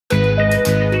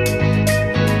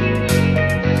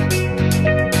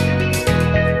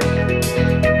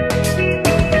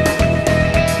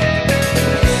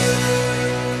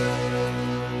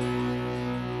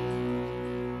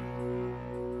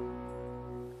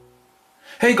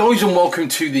Hey guys, and welcome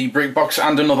to the Brick Box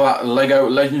and another LEGO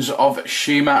Legends of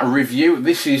Chima review.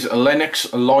 This is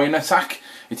Lennox Lion Attack.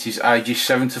 It is ages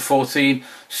 7 to 14,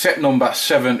 set number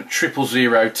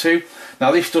 70002.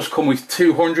 Now this does come with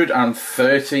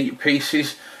 230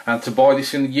 pieces, and to buy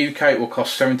this in the UK it will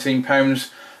cost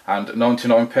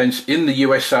 £17.99. In the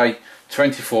USA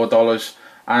 $24.99,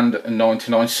 and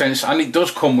it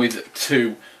does come with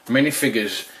 2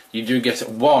 minifigures. You do get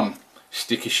one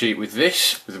sticker sheet with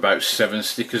this, with about 7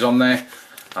 stickers on there,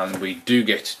 and we do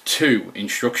get 2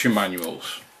 instruction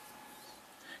manuals.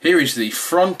 Here is the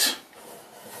front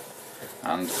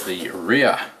and the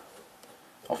rear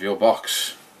of your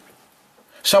box.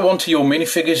 So on to your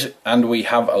minifigures, and we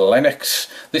have a Lennox.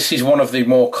 This is one of the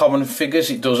more common figures.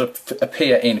 It does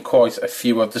appear in quite a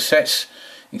few of the sets.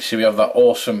 You can see we have that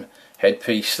awesome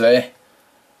headpiece there,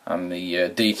 and the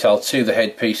detail to the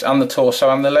headpiece and the torso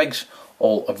and the legs,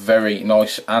 all are very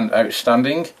nice and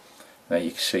outstanding. There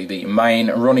you can see the mane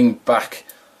running back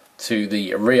to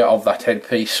the rear of that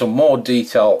headpiece, some more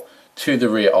detail to the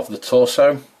rear of the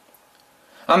torso.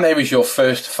 And there is your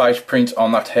first face print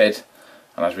on that head,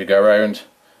 and as we go around,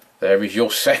 there is your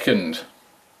second.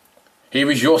 Here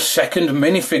is your second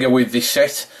minifigure with this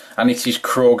set, and it is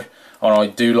Krug, and I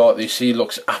do like this. He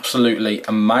looks absolutely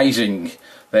amazing.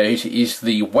 There is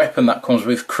the weapon that comes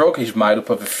with Krug. He's made up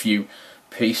of a few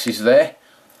pieces there,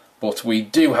 but we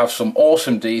do have some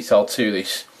awesome detail to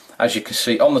this, as you can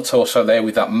see on the torso there,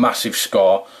 with that massive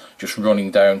scar just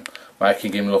running down,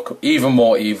 making him look even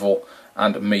more evil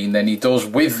and mean than he does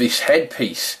with this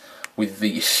headpiece with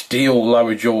the steel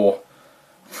lower jaw.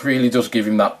 Really does give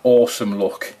him that awesome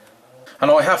look. And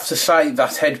I have to say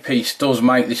that headpiece does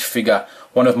make this figure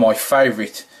one of my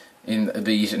favourite in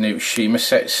these new Chima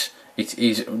sets. It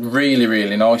is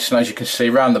really nice, and as you can see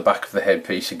around the back of the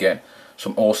headpiece again,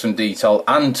 some awesome detail,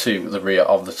 and to the rear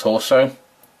of the torso.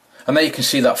 And there you can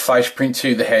see that face print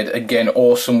to the head, again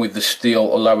awesome with the steel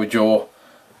lower jaw,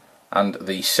 and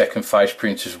the second face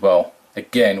print as well,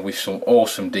 again with some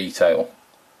awesome detail.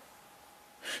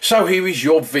 So here is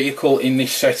your vehicle in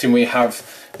this setting. We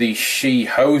have the She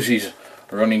hoses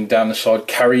running down the side,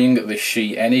 carrying the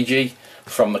She energy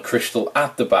from the crystal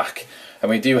at the back. And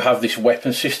we do have this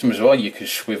weapon system as well. You can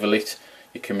swivel it,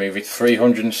 you can move it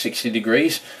 360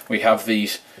 degrees. We have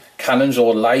these cannons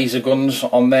or laser guns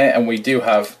on there, and we do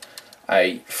have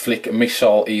a flick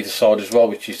missile either side as well,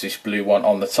 which is this blue one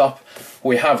on the top.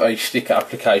 We have a sticker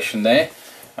application there,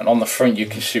 and on the front you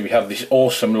can see we have this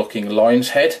awesome looking lion's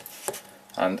head,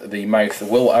 and the mouth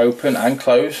will open and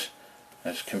close,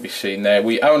 as can be seen there.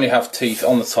 We only have teeth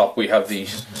on the top. We have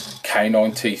these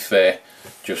canine teeth there,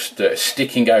 just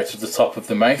sticking out of the top of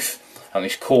the mouth, and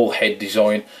this cool head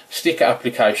design, sticker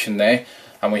application there,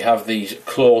 and we have these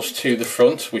claws to the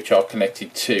front which are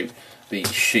connected to the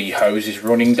She hoses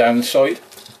running down the side.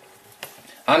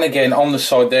 And again on the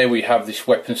side there we have this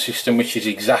weapon system, which is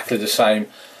exactly the same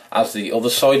as the other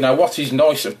side. Now what is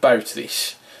nice about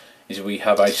this is we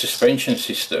have a suspension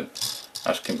system,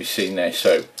 as can be seen there,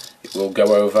 so it will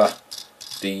go over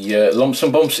the lumps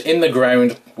and bumps in the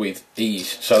ground with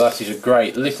ease. So that is a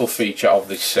great little feature of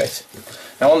this set.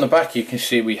 Now on the back you can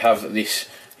see we have this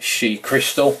She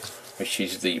crystal, which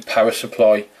is the power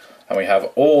supply, and we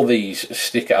have all these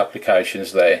sticker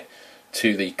applications there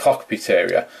to the cockpit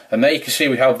area. And there you can see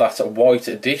we have that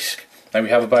white disc. Now we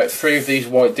have about 3 of these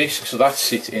white discs, so that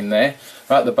sit in there.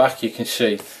 At the back you can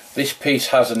see this piece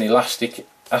has an elastic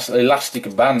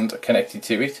band connected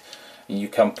to it, and you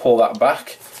can pull that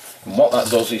back, and what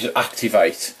that does is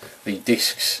activate the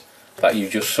discs that you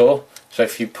just saw. So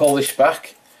if you pull this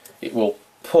back, it will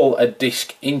pull a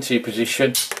disc into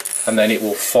position, and then it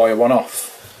will fire one off.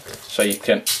 So you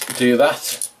can do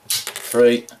that.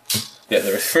 There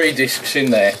are 3 discs in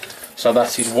there, so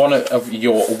that is one of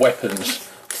your weapons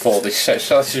for this set.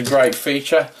 So this is a great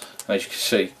feature, and as you can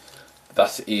see,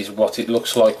 that is what it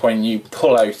looks like when you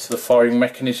pull out the firing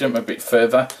mechanism a bit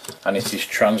further, and it is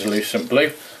translucent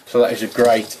blue. So that is a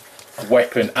great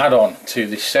weapon add-on to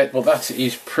this set. But that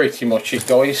is pretty much it,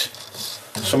 guys.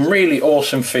 Some really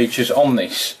awesome features on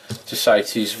this, to say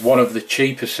it is one of the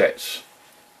cheaper sets.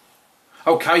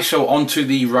 Okay, so on to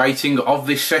the rating of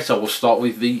this set. I will start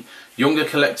with the younger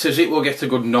collectors. It will get a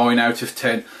good 9 out of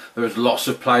 10. There is lots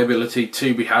of playability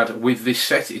to be had with this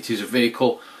set. It is a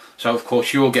vehicle, so of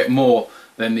course you will get more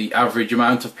than the average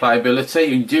amount of playability.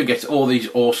 You do get all these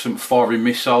awesome firing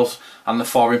missiles and the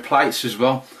firing plates as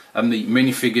well, and the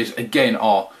minifigures again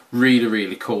are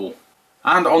really cool.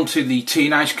 And on to the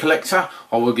teenage collector,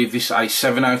 I will give this a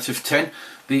 7 out of 10.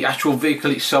 The actual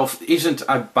vehicle itself isn't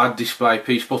a bad display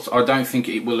piece, but I don't think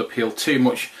it will appeal too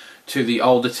much to the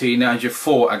older teenager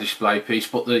for a display piece.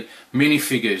 But the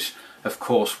minifigures of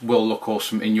course will look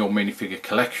awesome in your minifigure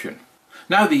collection.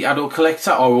 Now the adult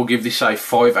collector, I will give this a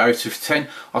 5 out of 10.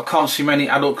 I can't see many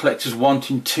adult collectors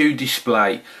wanting to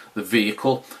display the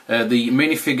vehicle. The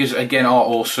minifigures again are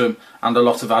awesome, and a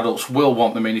lot of adults will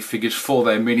want the minifigures for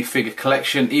their minifigure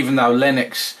collection, even though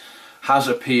Lennox has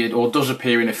appeared or does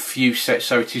appear in a few sets,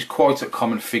 so it is quite a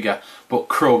common figure, but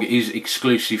Krug is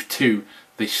exclusive to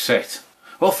this set.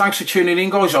 Well, thanks for tuning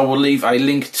in, guys. I will leave a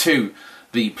link to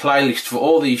the playlist for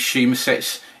all these Chima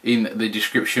sets in the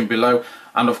description below,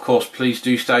 and of course please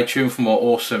do stay tuned for more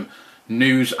awesome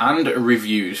news and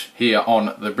reviews here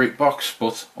on the BrickBox.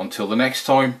 But until the next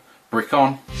time, brick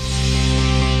on.